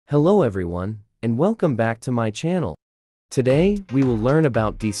Hello everyone, and welcome back to my channel. Today, we will learn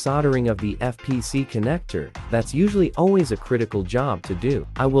about desoldering of the FPC connector. That's usually always a critical job to do.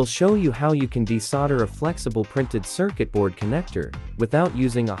 I will show you how you can desolder a flexible printed circuit board connector without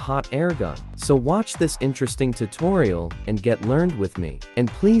using a hot air gun. So watch this interesting tutorial and get learned with me. And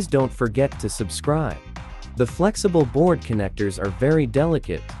please don't forget to subscribe. The flexible board connectors are very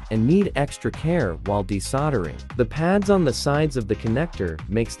delicate and need extra care while desoldering. The pads on the sides of the connector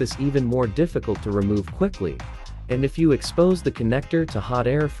makes this even more difficult to remove quickly. And if you expose the connector to hot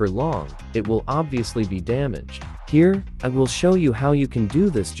air for long, it will obviously be damaged. Here, I will show you how you can do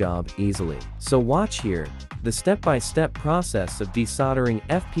this job easily. So watch here, the step-by-step process of desoldering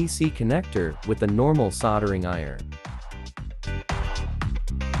FPC connector with a normal soldering iron.